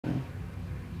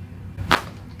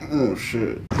Oh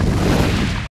shit.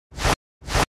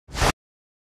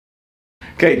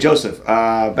 Okay, Joseph,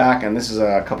 back, and this is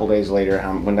a couple days later.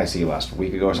 When did I see you last? A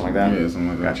week ago or something like that? Yeah, something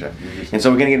like that. Gotcha. And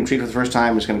so we're going to get him treated for the first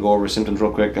time. We're just going to go over symptoms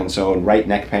real quick. And so right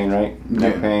neck pain, right?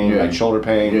 Neck pain, right shoulder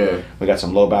pain. Yeah. We got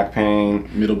some low back pain.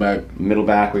 Middle back. Middle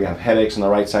back. We have headaches on the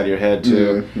right side of your head,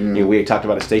 too. Yeah. You know, we talked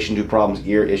about his station 2 problems,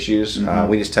 ear issues.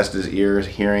 We just tested his ears,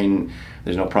 hearing.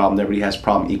 There's no problem there, but he has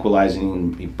problem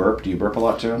equalizing. He burp. Do you burp a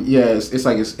lot, too? Yeah, it's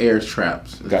like his air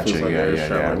traps. Gotcha, like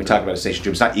yeah. We talked about his station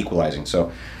 2. It's not equalizing,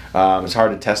 so... it's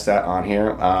hard to test that on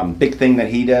here. Big thing that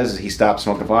he does is he stops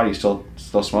smoking pot. Are you still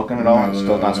smoking at all?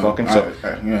 Still not smoking? So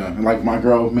yeah, like my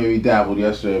girl maybe dabbled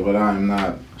yesterday, but I'm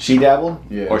not. She dabbled?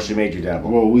 Yeah. Or she made you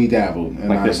dabble? Well, we dabbled. And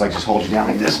like this, like just hold you down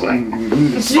like this, like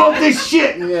smoke this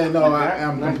shit. Yeah, no,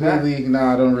 I'm completely. No,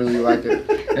 I don't really like it.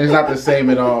 It's not the same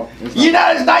at all. You're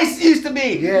not as nice as you used to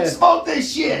be. Yeah. Smoke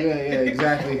this shit. Yeah,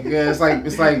 exactly. Yeah, it's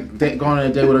like going on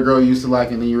a date with a girl you used to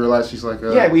like, and then you realize she's like.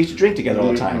 Yeah, we used to drink together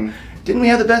all the time. Didn't we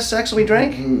have the best sex when we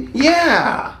drank?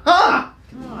 Yeah. Huh.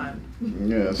 Come on.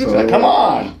 Yeah. So come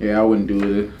on. Yeah, I wouldn't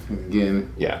do it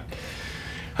again. Yeah.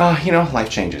 You know, life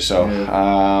changes. So,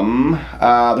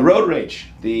 the road rage,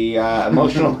 the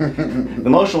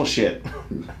emotional shit.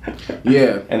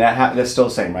 Yeah. And that's still the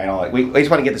same, right? We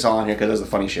just want to get this all on here because that's the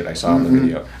funny shit I saw in the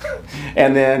video.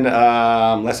 And then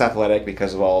less athletic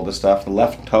because of all this stuff. The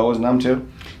left toe is numb too.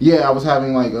 Yeah, I was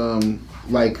having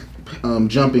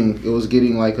jumping. It was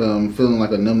getting like feeling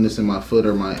like a numbness in my foot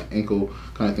or my ankle,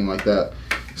 kind of thing like that.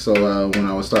 So when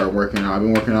I would start working out, I've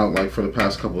been working out like for the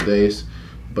past couple of days.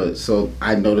 But so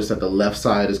I noticed that the left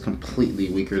side is completely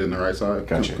weaker than the right side.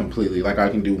 Gotcha. Completely. Like I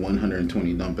can do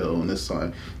 120 dumbbell on this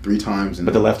side 3 times.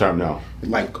 But the left arm, no.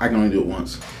 Like I can only do it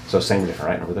once. So same or different,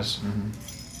 right? Over this?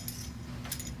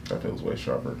 That feels way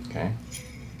sharper. Okay.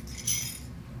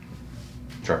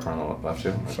 Sharper on the left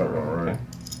too? Sharper on the right. Okay.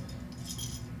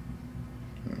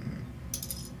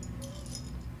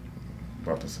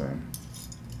 About the same.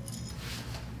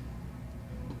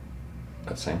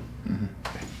 That same?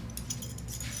 Okay.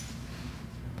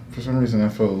 For some reason, I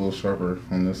feel a little sharper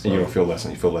on this side. You don't feel less,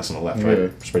 you feel less on the left, Yeah.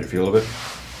 right? Spread your feel a little bit.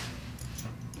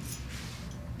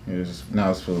 Yeah,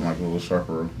 now it's feeling like a little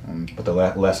sharper on. But the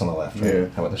less on the left, right? Yeah.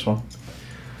 How about this one?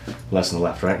 Less on the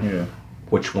left, right? Yeah.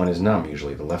 Which one is numb?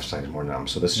 Usually the left side is more numb.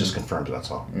 So this just confirms that's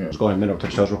all. Yeah. Let's go ahead and middle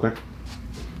touch toes real quick.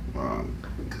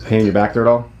 Pain in your back there at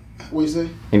all? What you say?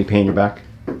 Any pain in your back?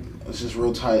 It's just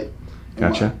real tight.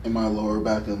 Gotcha. In my lower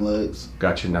back and legs.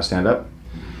 Gotcha. Now stand up.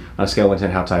 On a scale of 1 to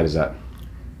 10, how tight is that?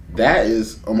 That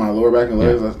is on my lower back and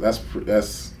legs. Yeah.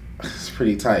 That's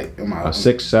pretty tight. In my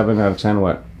 6, 7 out of 10.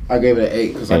 What? I gave it an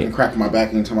 8 because I can crack my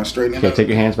back anytime I straighten it Okay, up. take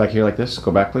your hands back here like this.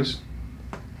 Go back, please.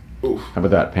 Oof. How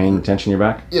about that? Pain, tension in your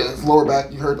back? Yeah, it's lower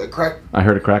back. You heard that crack? I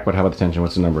heard a crack, but how about the tension?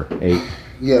 What's the number? 8?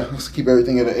 Yeah, let's keep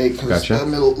everything at an 8 because Gotcha. that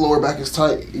lower back is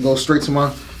tight. It goes straight to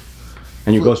my.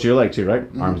 And you go to your leg too, right?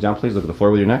 Arms down, please. Look at the floor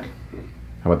with your neck.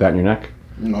 How about that in your neck?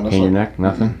 No, that's Pain in your neck?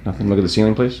 Nothing? Nothing? Look at the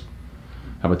ceiling, please.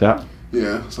 How about that?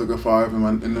 Yeah, it's like a 5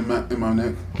 in my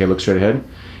neck. Okay, look straight ahead.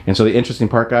 And so the interesting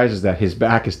part, guys, is that his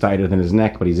back is tighter than his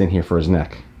neck, but he's in here for his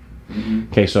neck.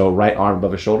 Okay, so right arm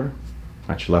above his shoulder.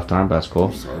 That's your left arm, but that's cool.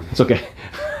 I'm sorry. It's okay.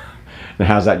 And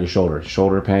how's that in your shoulder?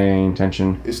 Shoulder pain,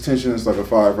 tension? Its tension is like a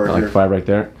 5 right Like here. 5 right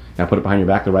there. Now put it behind your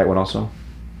back, the right one also.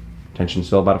 Tension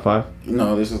still about a 5?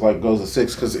 No, this is like goes to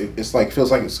 6 because it's like feels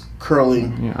like it's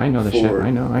curling. Yeah, I know the shit. forward.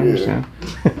 I know. I Yeah. understand.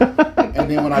 And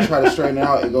then when I try to straighten it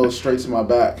out, it goes straight to my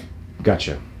back.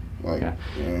 Gotcha. Like, Yeah.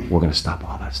 yeah. We're gonna stop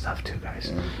all that stuff too,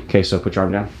 guys. Yeah. Okay, so put your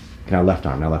arm down. Now left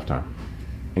arm. Now left arm.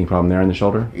 Any problem there in the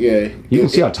shoulder? Yeah. You can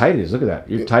see how tight it is. Look at that.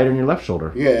 You're tighter in your left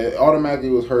shoulder. Yeah, it automatically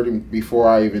was hurting before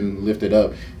I even lifted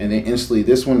up. And then instantly,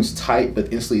 this one's tight,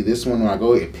 but instantly this one, when I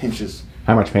go, it pinches.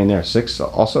 How much pain there? 6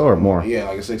 also or more? Yeah,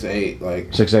 like a 6 to 8.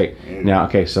 Like 6, 8. Yeah. Now,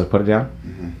 okay, so put it down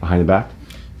behind the back.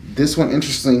 this one,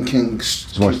 interesting, can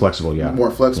It's more flexible, yeah.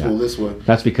 More flexible Yeah. this way.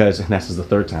 That's because, and this is the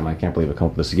 3rd time, I can't believe I come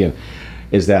up with this again,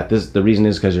 is that the reason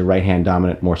is because you're right hand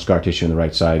dominant, more scar tissue on the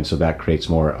right side, and so that creates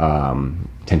more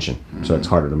tension. So it's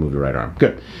harder to move the right arm.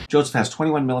 Good. Joseph has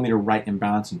 21 millimeter right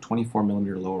imbalance and 24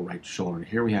 millimeter lower right shoulder.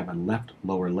 Here we have a left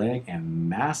lower leg and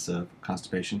massive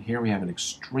constipation. Here we have an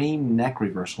extreme neck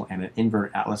reversal and an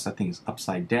inverted atlas. That thing is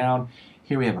upside down.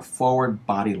 Here we have a forward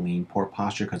body lean, poor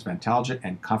posture because of antalgia,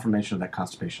 and confirmation of that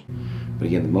constipation. But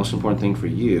again, the most important thing for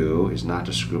you is not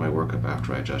to screw my work up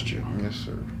after I adjust you. Yes,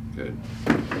 sir. Good.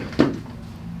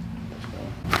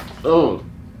 Oh,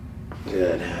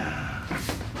 good.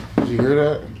 Did you hear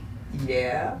that?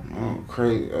 Yeah. Oh,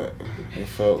 crazy. It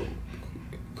felt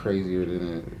crazier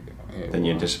than it Than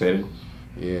you was. anticipated?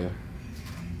 Yeah.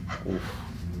 Oof.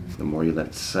 The more you let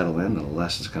it settle in, the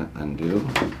less it's going to undo.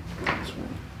 This way.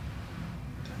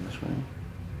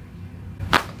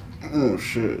 Oh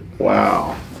shit.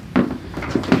 Wow.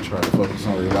 Try to focus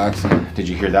on relaxing. Did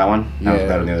you hear that one? Yeah. That was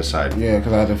better on the other side. Yeah,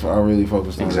 because I really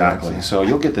focused on Exactly. relaxing. So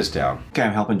you'll get this down. Okay,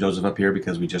 I'm helping Joseph up here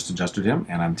because we just adjusted him,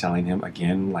 and I'm telling him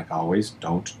again, like always,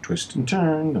 don't twist and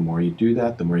turn. The more you do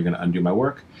that, the more you're going to undo my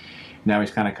work. Now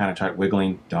he's kind of tried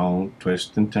wiggling. Don't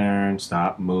twist and turn.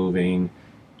 Stop moving.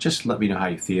 Just let me know how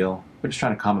you feel. We're just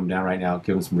trying to calm him down right now,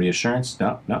 give him some reassurance.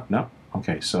 No.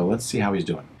 Okay, so let's see how he's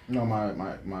doing. No,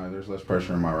 there's less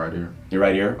pressure in my right ear. Your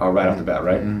right ear? Oh, right off the bat,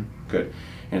 right? Mm-hmm. Good.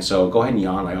 And so go ahead and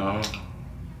yawn like, oh.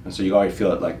 And so you already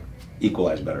feel it like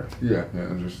equalize better. Yeah,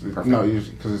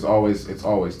 because it's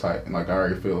always tight, and like I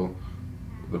already feel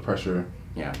the pressure.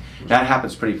 Yeah, that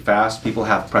happens pretty fast. People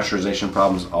have pressurization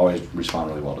problems, always respond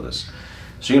really well to this.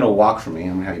 So you're gonna walk for me.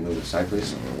 I'm gonna have you move to the side,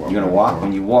 please. You're gonna walk.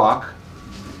 When you walk,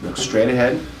 look straight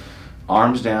ahead,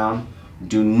 arms down.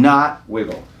 Do not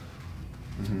wiggle.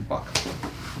 Walk.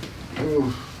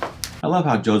 Ooh. I love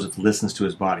how Joseph listens to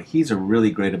his body. He's a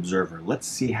really great observer. Let's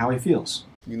see how he feels.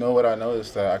 You know what I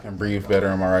noticed? That I can breathe better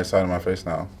on my right side of my face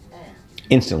now.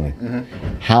 Instantly.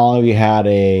 How long have you had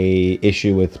a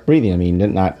issue with breathing? I mean,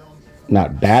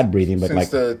 not bad breathing, but since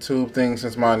the tube thing,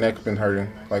 since my neck been hurting,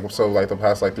 like the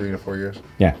past 3 to 4 years.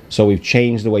 Yeah. So we've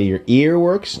changed the way your ear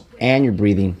works and your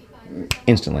breathing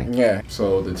instantly. Yeah.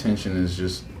 So the tension is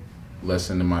just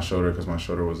lessened in my shoulder because my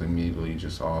shoulder was immediately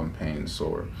just all in pain and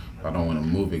sore. I don't want to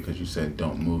move it because you said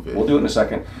don't move it. We'll do it in a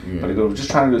second. Yeah. But we're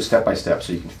just trying to do it step by step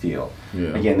so you can feel. Yeah.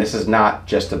 Again, this is not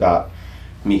just about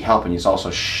me helping you. It's also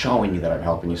showing you that I'm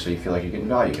helping you so you feel like you're getting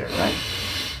value here, right?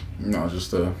 No,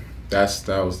 just that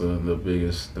was the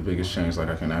biggest change. Like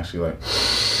I can actually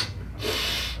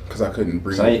because I couldn't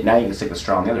breathe. So now you can stick the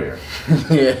straw in the other ear.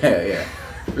 yeah.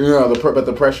 You know, but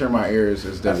the pressure in my ears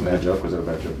is definitely. That's a bad joke. Was it a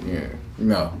bad joke? Yeah.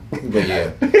 No. But yeah.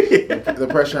 The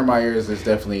pressure in my ears is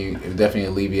definitely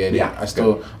alleviated. Yeah. I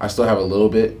still have a little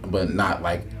bit, but not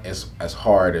like as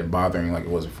hard and bothering like it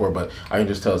was before. But I can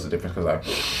just tell it's a difference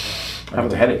because How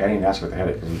about the headache? I didn't even ask about the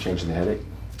headache. Are you changing the headache?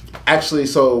 Actually,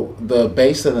 so the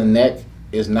base of the neck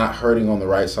is not hurting on the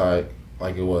right side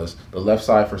like it was. The left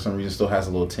side for some reason still has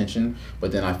a little tension,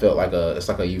 but then I felt like it's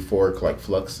like a euphoric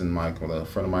flux in the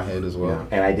front of my head as well.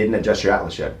 Yeah. And I didn't adjust your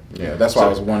atlas yet. Yeah, that's why I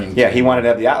was wanting. Yeah, he wanted to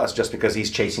have the atlas just because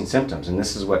he's chasing symptoms, and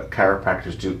this is what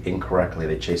chiropractors do incorrectly.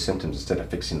 They chase symptoms instead of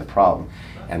fixing the problem,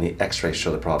 and the X-rays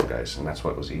show the problem, guys, and that's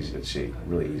what was easy to see,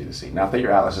 really easy to see. Not that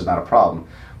your atlas is not a problem,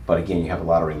 but again, you have a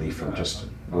lot of relief from just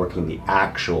working the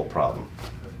actual problem.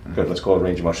 Good. Let's go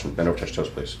range of motion. Bend over, touch toes,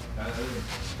 please.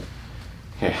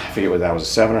 Okay, I forget what that was, a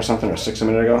 7 or something, or 6 a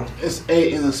minute ago? It's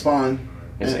 8 in the spine.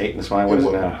 It's 8 in the spine. What is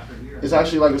it now? It's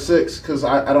actually like a 6 because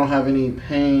I don't have any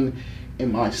pain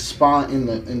in my spine in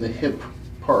the hip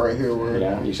part right here. Where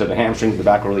Yeah, you said the hamstrings in the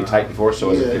back were really tight before,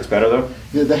 so it's better though?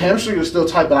 Yeah, the hamstring is still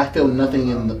tight, but I feel nothing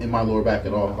in my lower back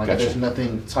at all. Like Gotcha. there's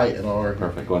nothing tight at all. Right.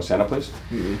 Perfect. Go and stand up, please.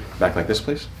 Back like this,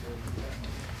 please.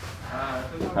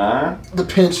 The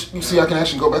pinch, you see, I can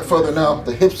actually go back further now.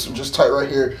 The hips are just tight right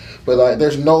here, but like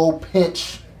there's no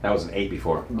pinch. That was an 8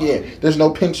 before. Yeah, there's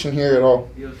no pinch in here at all.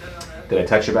 Did I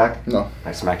touch your back? No.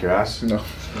 I smack your ass? No.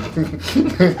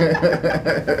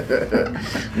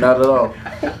 Not at all.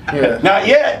 Yeah. Not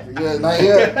yet. Yeah, not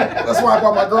yet. That's why I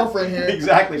brought my girlfriend here.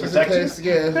 Exactly. Just in case,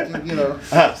 yeah, you know,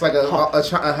 it's like a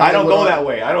I don't go that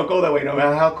way. I don't go that way no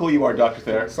matter how cool you are, Dr.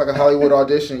 Thayer. It's like a Hollywood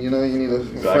audition, you know, you need a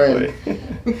friend.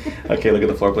 Okay, look at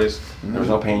the floor, please. There was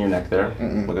no pain in your neck there.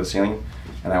 Look at the ceiling.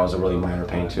 And that was a really minor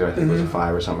pain too. I think it was a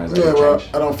 5 or something. Yeah, well,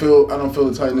 I don't feel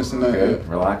the tightness in that. Good.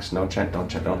 Relax. Don't do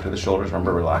the shoulders.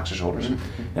 Remember, relax the shoulders.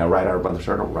 Now, right arm above the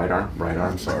shoulder. Right arm.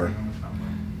 I'm sorry.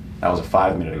 That was a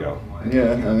 5 minute ago.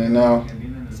 Yeah, and then now.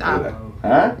 Stop.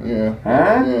 Huh? Yeah.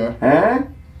 Huh? Yeah. Huh?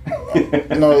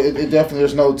 No, it definitely,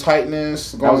 there's no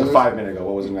tightness. That was a 5 minute ago.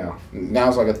 What was it now? Now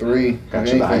it's like a 3.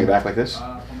 Gotcha. Behind your back like this.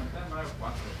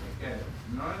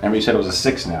 Remember you said it was a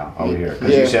 6 now over here.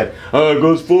 Because you said, oh, it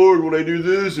goes forward when I do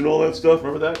this and all that stuff.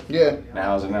 Remember that? Yeah. Now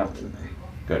how's it now?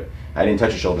 Good. I didn't touch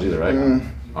your shoulders either, right?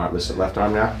 All right, listen, left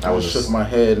arm now. I shook my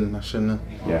head and I shouldn't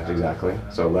have. Yeah, exactly.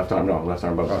 So left arm above the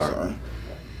arm. Sorry.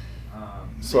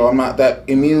 So I'm not that,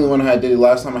 immediately when I did it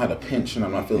last time I had a pinch and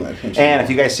I'm not feeling that pinch. And if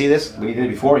you guys see this, when you did it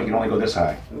before, you can only go this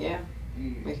high. Yeah.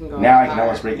 We can go Now I can higher.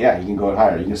 almost break, yeah, you can go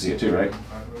higher. You can see it too, right?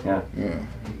 Yeah. Yeah.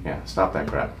 Yeah, stop that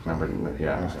crap. Remember,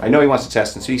 yeah. I know he wants to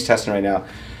test, and so he's testing right now.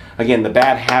 Again, the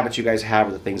bad habits you guys have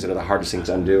are the things that are the hardest things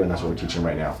to undo, and that's what we're teaching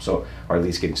right now. So, or at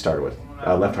least getting started with.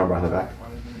 Left arm behind the back.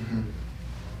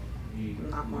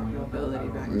 Not more mobility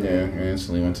back Yeah, there. and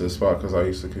instantly went to the spot because I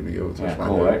used to be able to touch my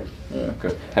cool, head. right? Yeah.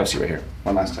 Good. Have a seat right here.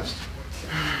 One last test.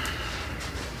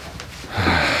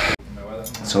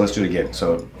 So let's do it again.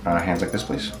 So hands like this,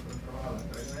 please.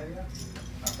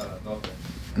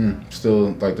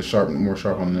 Still like the more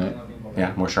sharp on the neck.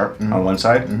 Yeah, more sharp on one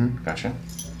side. Gotcha.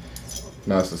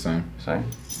 No, it's the same. Same.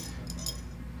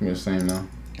 It's the same now.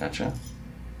 Gotcha.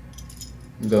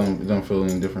 Don't feel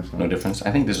any difference. No difference.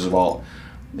 I think this is all.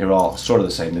 They're all sort of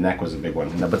the same. The neck was the big one,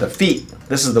 but the feet.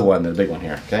 This is the big one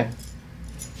here. Okay.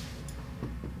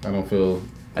 I don't feel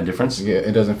a difference. Yeah,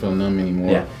 it doesn't feel numb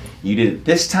anymore. Yeah. You did it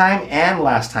this time and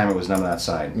last time it was numb on that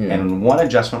side. Yeah. And in one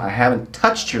adjustment, I haven't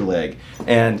touched your leg,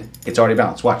 and it's already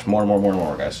bounced. Watch more,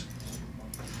 guys.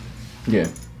 Yeah.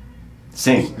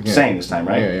 Same this time,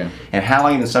 right? Yeah. And how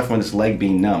long you been suffering with this leg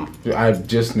being numb? I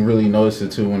just really noticed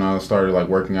it too when I started like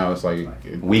working out. It's like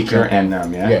Weaker and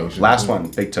numb, yeah? Yeah. Last one,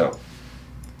 big toe.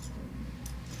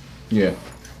 Yeah.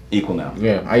 Equal now.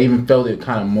 Yeah. I even felt it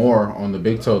kind of more on the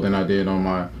big toe than I did on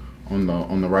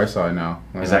the right side now.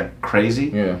 Like, Is that crazy?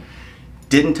 Yeah.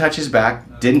 Didn't touch his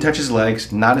back, didn't touch his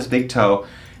legs, not his big toe,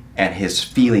 and his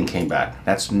feeling came back.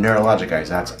 That's neurologic, guys.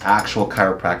 That's actual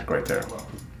chiropractic right there.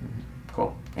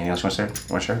 Cool. Anything else you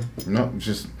want to share? No,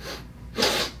 just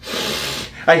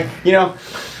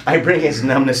I bring his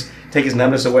numbness, take his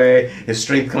numbness away, his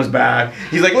strength comes back.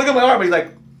 He's like, look at my arm. He's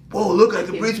like, whoa, look, I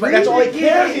can breathe. That's all he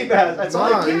cares about. That's all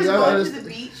he He cares was about. going to the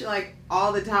beach like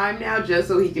all the time now just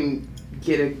so he can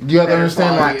get a. you have to better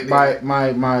understand quality of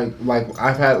my like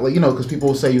I've had because people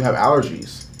will say you have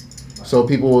allergies. So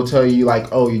people will tell you like,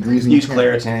 oh, the reason Use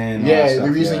Claritin. Yeah,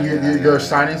 the reason your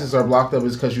sinuses are blocked up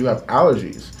is because you have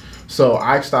allergies. So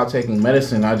I stopped taking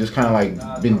medicine. I just kind of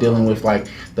like been dealing with like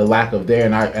the lack of there,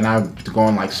 and I've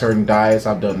gone like certain diets.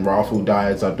 I've done raw food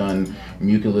diets. I've done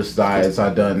muculus diets.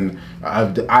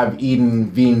 I've eaten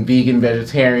vegan,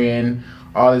 vegetarian,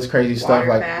 all this crazy stuff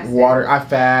like fasting. water. I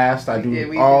fast. I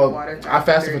do all. I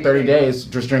fasted for 30 days.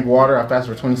 Just drink water. I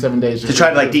fasted for 27 days. To try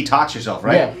to like detox yourself,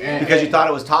 right? Yeah. Because you thought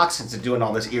it was toxins and doing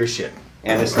all this ear shit.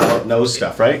 And this nose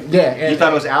stuff, right? Yeah. You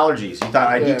thought it was allergies. You thought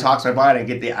I'd detox my body and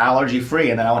get the allergy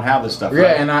free, and then I won't have this stuff. Yeah,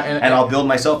 right? and I'll build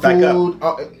myself back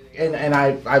up. And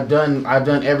I've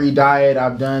done every diet.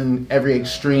 I've done every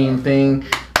extreme thing.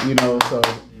 So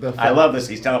I love this.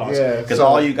 He's telling us because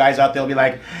all you guys out there will be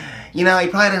like, he probably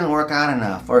didn't work out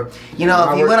enough, or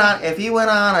if he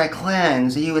went on a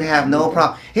cleanse, he would have no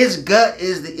problem. His gut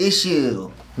is the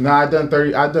issue. No, I've done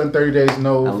 30 days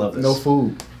no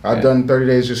food. I've done 30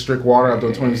 days just strict water. I've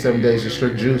done 27 days just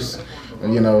strict juice.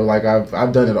 Like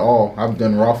I've done it all. I've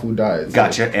done raw food diets.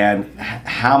 Gotcha. And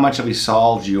how much have we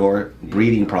solved your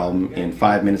breathing problem in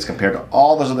 5 minutes compared to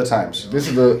all those other times? This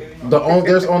is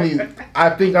there's only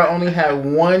I think I only had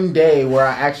one day where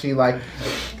I actually like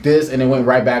this and it went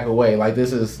right back away. Like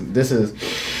this is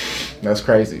that's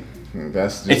crazy.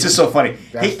 It's just so funny.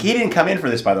 He didn't come in for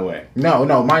this, by the way. No.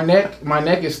 My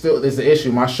neck is the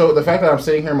issue. My shoulder. The fact that I'm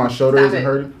sitting here, my shoulder isn't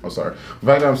hurting. Oh, sorry. The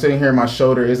fact that I'm sitting here, my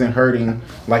shoulder isn't hurting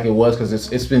like it was because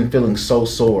it's been feeling so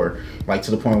sore, like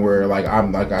to the point where like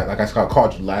I'm like I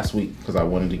called you last week because I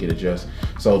wanted to get adjusted.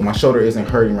 So my shoulder isn't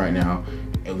hurting right now,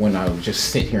 and when I just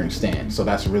sit here and stand. So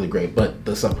that's really great. But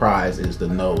the surprise is the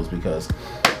nose because.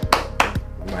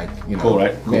 Cool,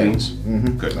 right? Cool beans.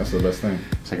 Good. That's the best thing.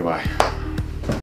 Say goodbye.